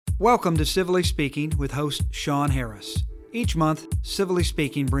Welcome to Civilly Speaking with host Sean Harris. Each month, Civilly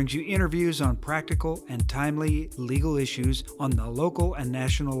Speaking brings you interviews on practical and timely legal issues on the local and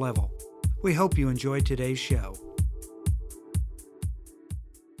national level. We hope you enjoyed today's show.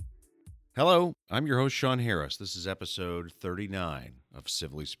 Hello, I'm your host, Sean Harris. This is episode 39 of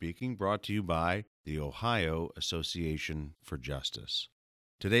Civilly Speaking, brought to you by the Ohio Association for Justice.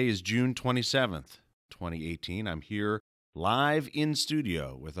 Today is June 27th, 2018. I'm here live in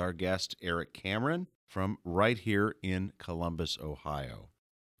studio with our guest, Eric Cameron, from right here in Columbus, Ohio.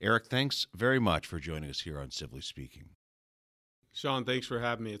 Eric, thanks very much for joining us here on Civilly Speaking. Sean, thanks for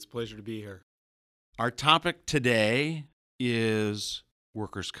having me. It's a pleasure to be here. Our topic today is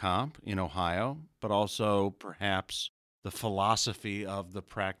workers' comp in Ohio, but also perhaps the philosophy of the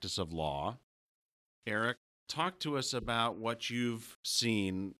practice of law. Eric, talk to us about what you've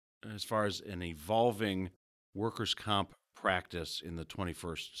seen as far as an evolving workers' comp practice in the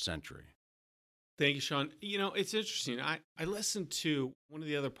 21st century. Thank you, Sean. You know, it's interesting. I listened to one of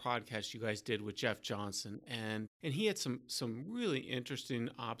the other podcasts you guys did with Jeff Johnson, and he had some really interesting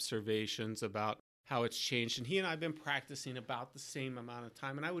observations about how it's changed. And he and I have been practicing about the same amount of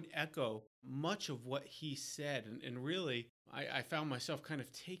time. And I would echo much of what he said. And really, I found myself kind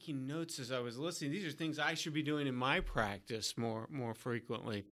of taking notes as I was listening. These are things I should be doing in my practice more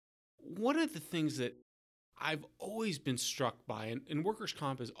frequently. One of the things that I've always been struck by, and workers'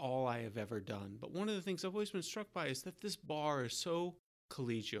 comp is all I have ever done, but one of the things I've always been struck by is that this bar is so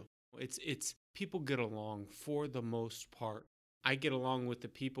collegial. It's people get along for the most part. I get along with the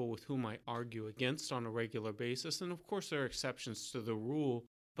people with whom I argue against on a regular basis, and of course there are exceptions to the rule,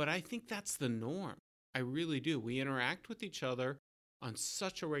 but I think that's the norm. I really do. We interact with each other on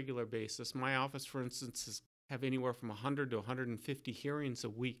such a regular basis. My office, for instance, have anywhere from 100 to 150 hearings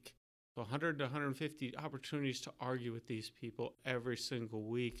a week. So 100 to 150 opportunities to argue with these people every single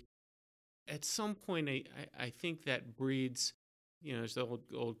week. At some point, I think that breeds, there's the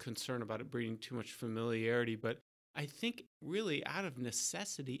old concern about it breeding too much familiarity, but I think really out of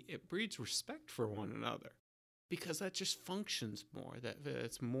necessity, it breeds respect for one another because that just functions more, that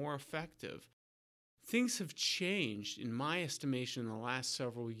it's more effective. Things have changed, in my estimation, in the last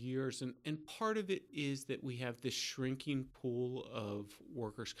several years, and part of it is that we have this shrinking pool of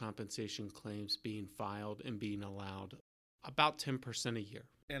workers' compensation claims being filed and being allowed, about 10% a year.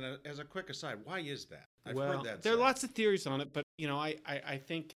 And as a quick aside, why is that? I've heard that there are lots of theories on it, but I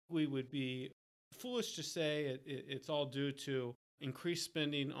think we would be foolish to say it's all due to increased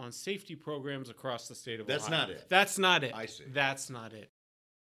spending on safety programs across the state of Ohio. That's not it. That's not it. I see. That's not it.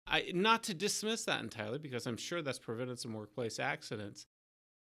 Not to dismiss that entirely, because I'm sure that's prevented some workplace accidents.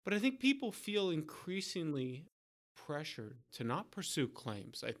 But I think people feel increasingly pressured to not pursue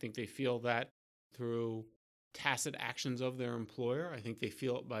claims. I think they feel that through tacit actions of their employer. I think they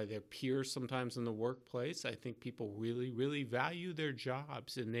feel it by their peers sometimes in the workplace. I think people really, really value their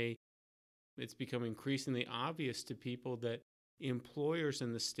jobs, and it's become increasingly obvious to people that employers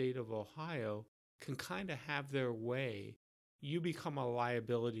in the state of Ohio can kind of have their way. You become a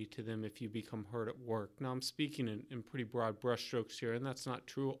liability to them if you become hurt at work. Now, I'm speaking in pretty broad brushstrokes here, and that's not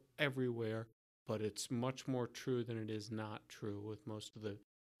true everywhere, but it's much more true than it is not true with most of the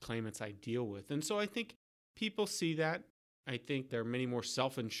claimants I deal with. And so I think people see that. I think there are many more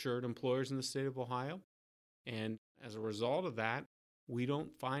self-insured employers in the state of Ohio, and as a result of that, we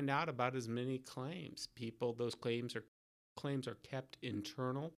don't find out about as many claims. Those claims are kept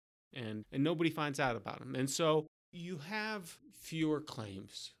internal, and nobody finds out about them. And so you have fewer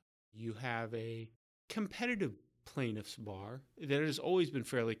claims. You have a competitive plaintiff's bar that has always been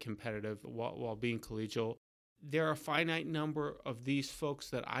fairly competitive while being collegial. There are a finite number of these folks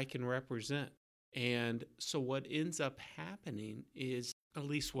that I can represent. And so what ends up happening is, at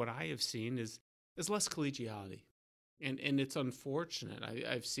least what I have seen, is less collegiality. And it's unfortunate.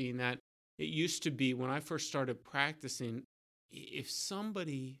 I've seen that. It used to be when I first started practicing, if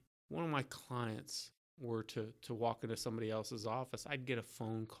one of my clients were to walk into somebody else's office, I'd get a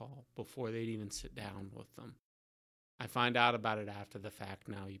phone call before they'd even sit down with them. I find out about it after the fact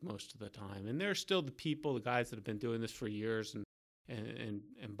now most of the time. And there are still the guys that have been doing this for years and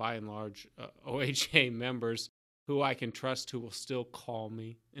by and large OHA members who I can trust, who will still call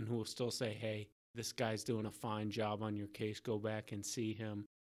me and who will still say, hey, this guy's doing a fine job on your case, go back and see him.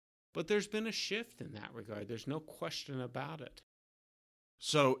 But there's been a shift in that regard. There's no question about it.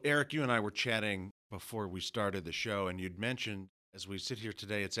 So, Eric, you and I were chatting before we started the show, and you'd mentioned, as we sit here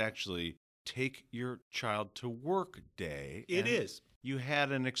today, it's actually Take Your Child to Work Day. It is. You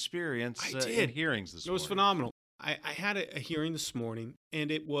had an experience in hearings this morning. It was phenomenal. I had a hearing this morning,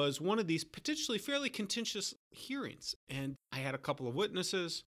 and it was one of these potentially fairly contentious hearings. And I had a couple of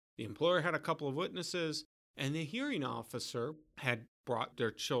witnesses. The employer had a couple of witnesses, and the hearing officer had brought their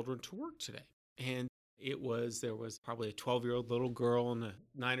children to work today. And there was probably a 12-year-old little girl and a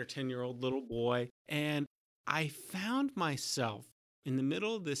 9 or 10-year-old little boy. And I found myself in the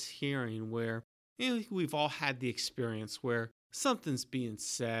middle of this hearing where, we've all had the experience where something's being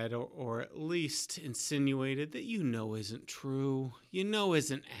said or at least insinuated that isn't true,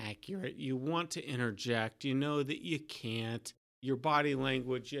 isn't accurate. You want to interject, that you can't. Your body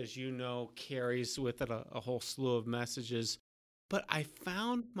language, as you know, carries with it a whole slew of messages. But I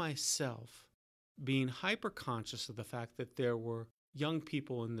found myself being hyper-conscious of the fact that there were young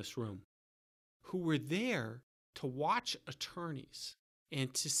people in this room who were there to watch attorneys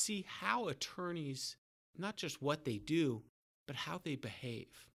and to see how attorneys, not just what they do, but how they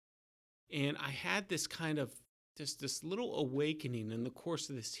behave. And I had this kind of this little awakening in the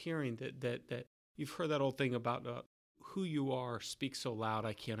course of this hearing that you've heard that old thing about who you are speaks so loud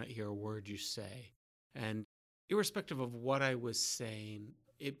I cannot hear a word you say. And irrespective of what I was saying,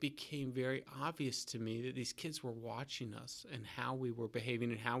 it became very obvious to me that these kids were watching us and how we were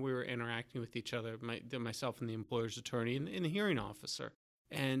behaving and how we were interacting with each other, myself and the employer's attorney and the hearing officer.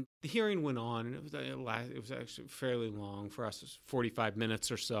 And the hearing went on, and it was actually fairly long for us. It was 45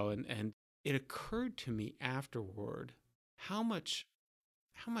 minutes or so. And it occurred to me afterward how much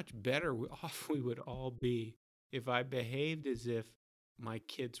better off we would all be if I behaved as if my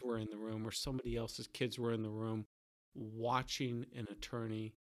kids were in the room or somebody else's kids were in the room, watching an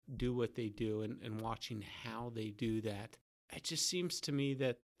attorney do what they do and watching how they do that. It just seems to me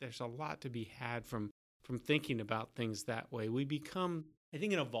that there's a lot to be had from thinking about things that way. We become, I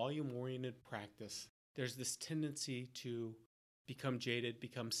think, in a volume-oriented practice, there's this tendency to become jaded,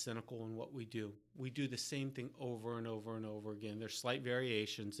 become cynical in what we do. We do the same thing over and over and over again. There's slight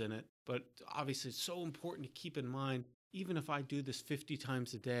variations in it, but obviously it's so important to keep in mind, even if I do this 50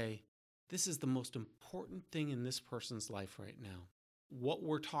 times a day, this is the most important thing in this person's life right now. What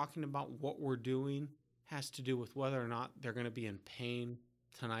we're talking about, what we're doing, has to do with whether or not they're going to be in pain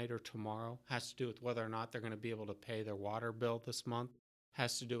tonight or tomorrow, has to do with whether or not they're going to be able to pay their water bill this month,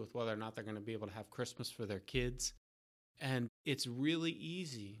 has to do with whether or not they're going to be able to have Christmas for their kids. And it's really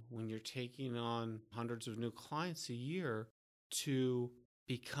easy when you're taking on hundreds of new clients a year to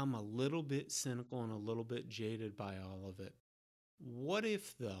become a little bit cynical and a little bit jaded by all of it. What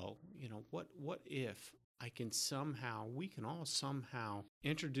if, though, what if we can all somehow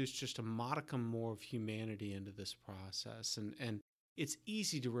introduce just a modicum more of humanity into this process? And it's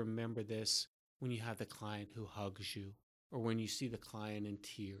easy to remember this when you have the client who hugs you, or when you see the client in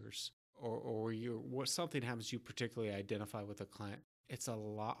tears, or something happens you particularly identify with a client. It's a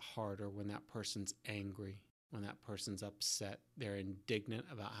lot harder when that person's angry, when that person's upset, they're indignant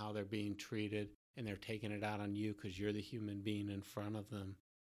about how they're being treated, and they're taking it out on you because you're the human being in front of them.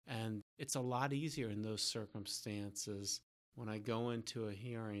 And it's a lot easier in those circumstances when I go into a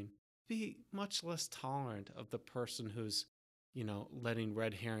hearing, be much less tolerant of the person who's, letting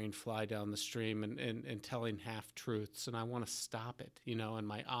red herring fly down the stream and telling half-truths. And I want to stop it, and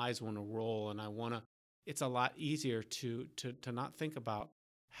my eyes want to roll, and it's a lot easier to not think about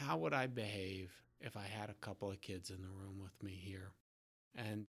how would I behave if I had a couple of kids in the room with me here.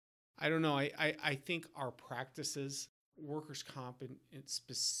 And I don't know, I think our practices, workers' comp it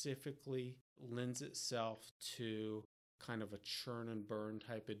specifically lends itself to kind of a churn and burn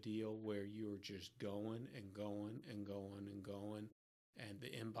type of deal where you're just going and going and going and going, and the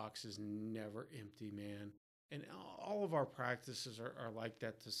inbox is never empty, man. And all of our practices are like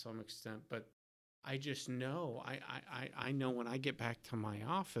that to some extent, but I just know, I know when I get back to my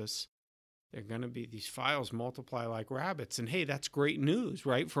office, they're going to be, these files multiply like rabbits. And hey, that's great news,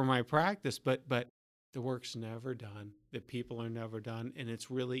 right, for my practice. But the work's never done. The people are never done. And it's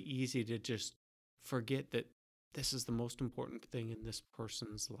really easy to just forget that this is the most important thing in this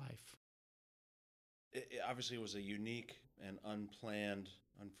person's life. Obviously, it was a unique and unplanned,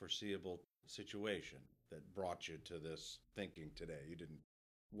 unforeseeable situation that brought you to this thinking today. You didn't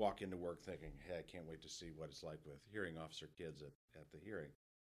walk into work thinking, hey, I can't wait to see what it's like with hearing officer kids at the hearing.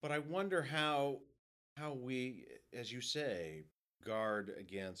 But I wonder how we, as you say, guard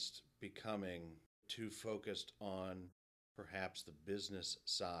against becoming too focused on perhaps the business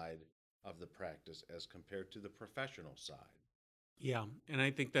side of the practice as compared to the professional side. Yeah, and I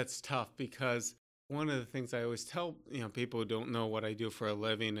think that's tough because one of the things I always tell people who don't know what I do for a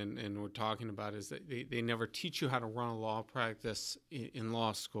living and we're talking about is that they never teach you how to run a law practice in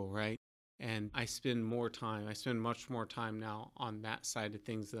law school, right? And I spend much more time now on that side of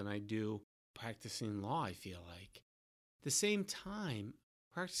things than I do practicing law, I feel like. At the same time,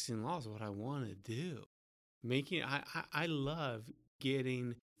 practicing law is what I want to do. I love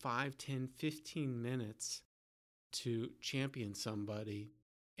getting 5, 10, 15 minutes to champion somebody,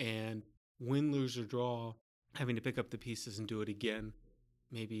 and win, lose, or draw, having to pick up the pieces and do it again,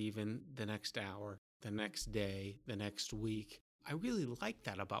 maybe even the next hour, the next day, the next week. I really like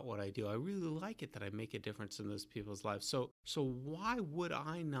that about what I do. I really like it that I make a difference in those people's lives. So why would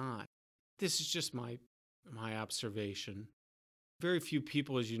I not? This is just my observation. Very few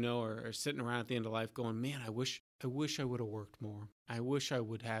people, as you know, are sitting around at the end of life going, man, I wish I would have worked more. I wish I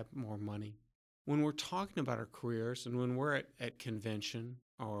would have more money. When we're talking about our careers and when we're at convention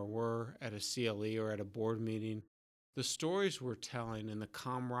or we're at a CLE or at a board meeting, the stories we're telling and the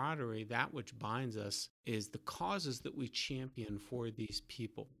camaraderie, that which binds us, is the causes that we champion for these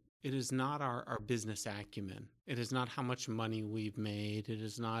people. It is not our business acumen. It is not how much money we've made. It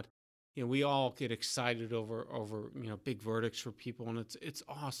is not, we all get excited over big verdicts for people, and it's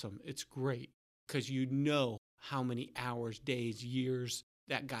awesome. It's great because you know how many hours, days, years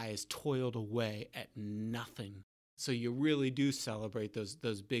that guy has toiled away at nothing. So you really do celebrate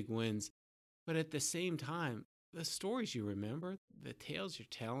those big wins. But at the same time, the stories you remember, the tales you're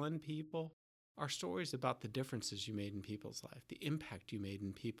telling people, are stories about the differences you made in people's life, the impact you made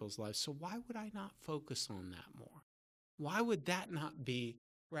in people's lives. So why would I not focus on that more? Why would that not be,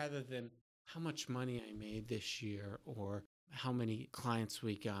 rather than how much money I made this year or how many clients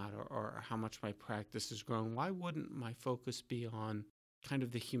we got or how much my practice has grown, why wouldn't my focus be on kind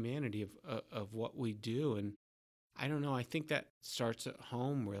of the humanity of what we do? And I don't know, I think that starts at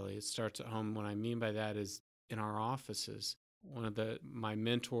home, really. It starts at home. What I mean by that is in our offices. One of my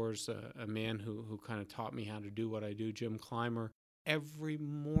mentors, a man who kind of taught me how to do what I do, Jim Clymer, every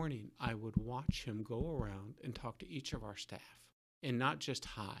morning I would watch him go around and talk to each of our staff. And not just,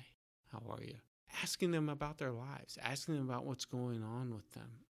 hi, how are you? Asking them about their lives, asking them about what's going on with them.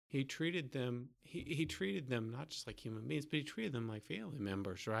 He treated them, he treated them not just like human beings, but he treated them like family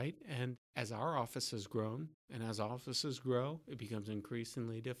members, right? And as our office has grown, and as offices grow, it becomes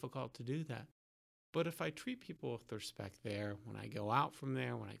increasingly difficult to do that. But if I treat people with respect there, when I go out from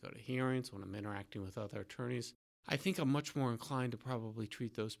there, when I go to hearings, when I'm interacting with other attorneys, I think I'm much more inclined to probably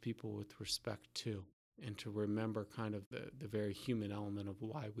treat those people with respect too, and to remember kind of the very human element of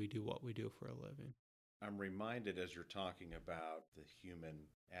why we do what we do for a living. I'm reminded as you're talking about the human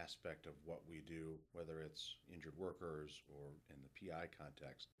aspect of what we do, whether it's injured workers or in the PI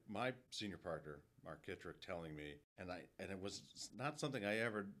context. My senior partner, Mark Kittrick, telling me, and it was not something I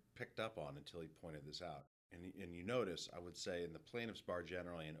ever picked up on until he pointed this out. And you notice, I would say, in the plaintiffs' bar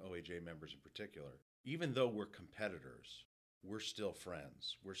generally and OAJ members in particular, even though we're competitors, we're still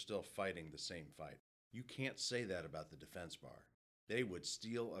friends. We're still fighting the same fight. You can't say that about the defense bar. They would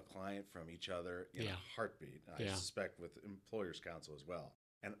steal a client from each other in a heartbeat. I suspect with employers' counsel as well.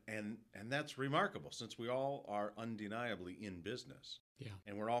 And that's remarkable, since we all are undeniably in business. Yeah.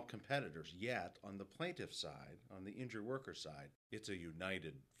 And we're all competitors. Yet on the plaintiff side, on the injured worker side, it's a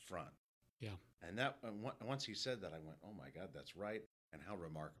united front. Yeah. And that once he said that, I went, oh my God, that's right. And how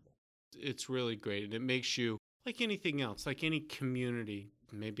remarkable. It's really great. And it makes you, like anything else, like any community,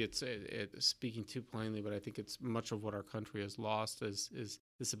 maybe it's speaking too plainly, but I think it's much of what our country has lost is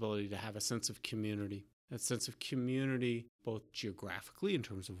this ability to have a sense of community. That sense of community, both geographically in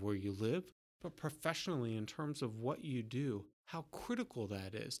terms of where you live, but professionally in terms of what you do, how critical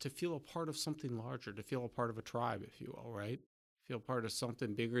that is to feel a part of something larger, to feel a part of a tribe, if you will, right? Feel part of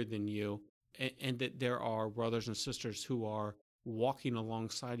something bigger than you, and that there are brothers and sisters who are walking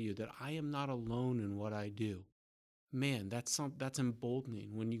alongside you, that I am not alone in what I do. Man, that's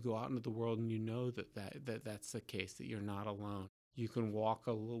emboldening when you go out into the world and you know that's the case, that you're not alone. You can walk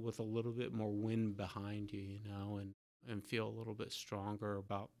with a little bit more wind behind you, and feel a little bit stronger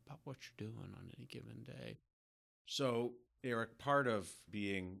about what you're doing on any given day. So, Eric, part of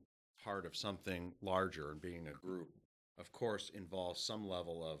being part of something larger and being a group, of course, involves some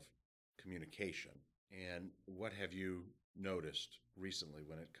level of communication. And what have you noticed recently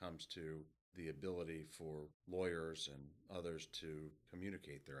when it comes to the ability for lawyers and others to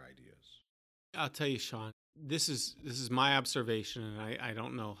communicate their ideas? I'll tell you, Sean, this is my observation, and I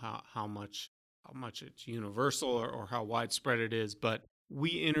don't know how much it's universal or how widespread it is, but we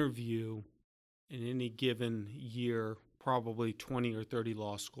interview in any given year probably 20 or 30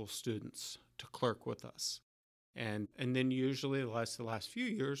 law school students to clerk with us. And then usually the last few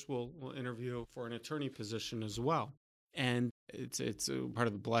years we'll interview for an attorney position as well. And it's a part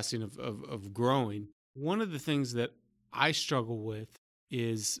of the blessing of growing. One of the things that I struggle with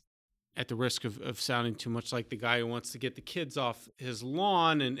is, at the risk of sounding too much like the guy who wants to get the kids off his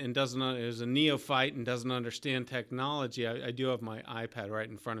lawn and is a neophyte and doesn't understand technology. I do have my iPad right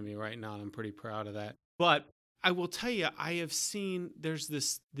in front of me right now, and I'm pretty proud of that. But I will tell you, I have seen there's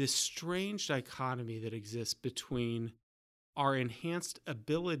this strange dichotomy that exists between our enhanced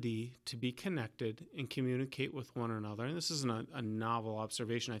ability to be connected and communicate with one another. And this isn't a novel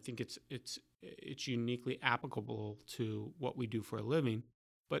observation. I think it's uniquely applicable to what we do for a living.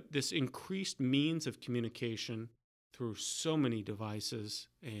 But this increased means of communication through so many devices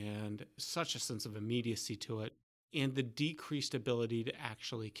and such a sense of immediacy to it, and the decreased ability to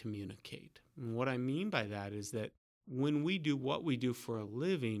actually communicate. And what I mean by that is that when we do what we do for a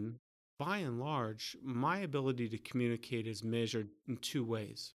living, by and large, my ability to communicate is measured in two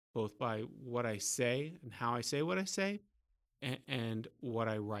ways, both by what I say and how I say what I say, and what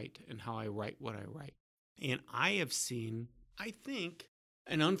I write and how I write what I write. And I have seen, I think,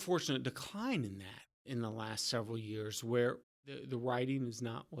 an unfortunate decline in that in the last several years, where the writing is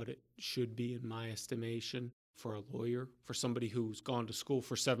not what it should be, in my estimation, for a lawyer, for somebody who's gone to school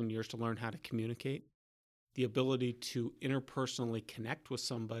for 7 years to learn how to communicate. The ability to interpersonally connect with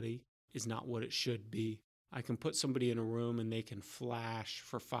somebody is not what it should be. I can put somebody in a room and they can flash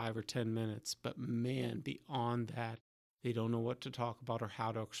for 5 or 10 minutes, but man, beyond that, they don't know what to talk about or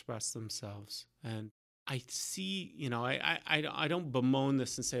how to express themselves. And I see, I don't bemoan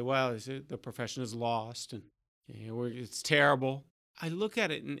this and say, well, the profession is lost and it's terrible. I look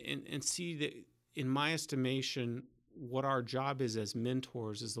at it and see that, in my estimation, what our job is as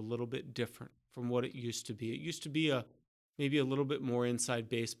mentors is a little bit different from what it used to be. It used to be maybe a little bit more inside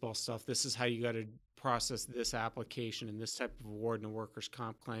baseball stuff. This is how you got to process this application and this type of award and a workers'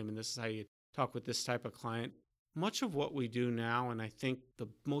 comp claim, and this is how you talk with this type of client. Much of what we do now, and I think the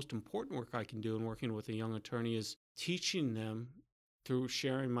most important work I can do in working with a young attorney, is teaching them, through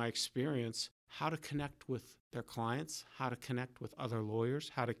sharing my experience, how to connect with their clients, how to connect with other lawyers,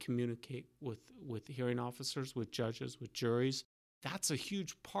 how to communicate with hearing officers, with judges, with juries. That's a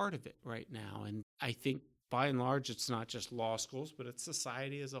huge part of it right now. And I think, by and large, it's not just law schools, but it's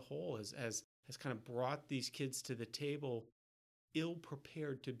society as a whole has kind of brought these kids to the table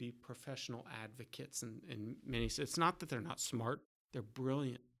ill-prepared to be professional advocates. And many say it's not that they're not smart, they're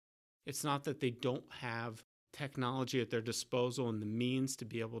brilliant. It's not that they don't have technology at their disposal and the means to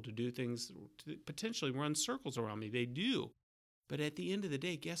be able to do things, to potentially run circles around me. They do. But at the end of the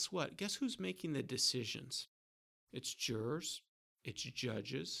day, guess what? Guess who's making the decisions? It's jurors, it's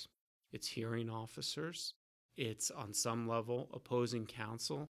judges, it's hearing officers, it's, on some level, opposing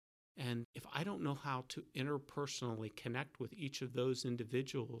counsel. And if I don't know how to interpersonally connect with each of those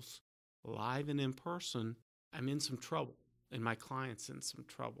individuals, live and in person, I'm in some trouble, and my client's in some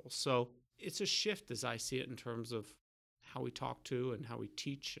trouble. So it's a shift, as I see it, in terms of how we talk to and how we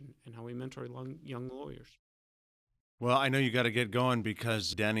teach and how we mentor young lawyers. Well, I know you got to get going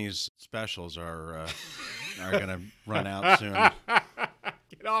because Denny's specials are going to run out soon.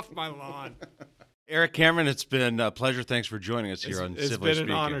 Get off my lawn. Eric Cameron, it's been a pleasure. Thanks for joining us here on Civilly Speaking. It's been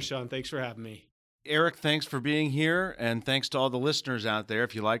an honor, Sean. Thanks for having me. Eric, thanks for being here, and thanks to all the listeners out there.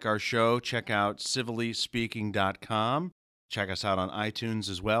 If you like our show, check out civillyspeaking.com. Check us out on iTunes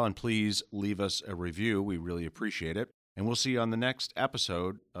as well, and please leave us a review. We really appreciate it. And we'll see you on the next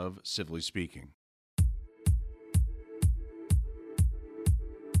episode of Civilly Speaking.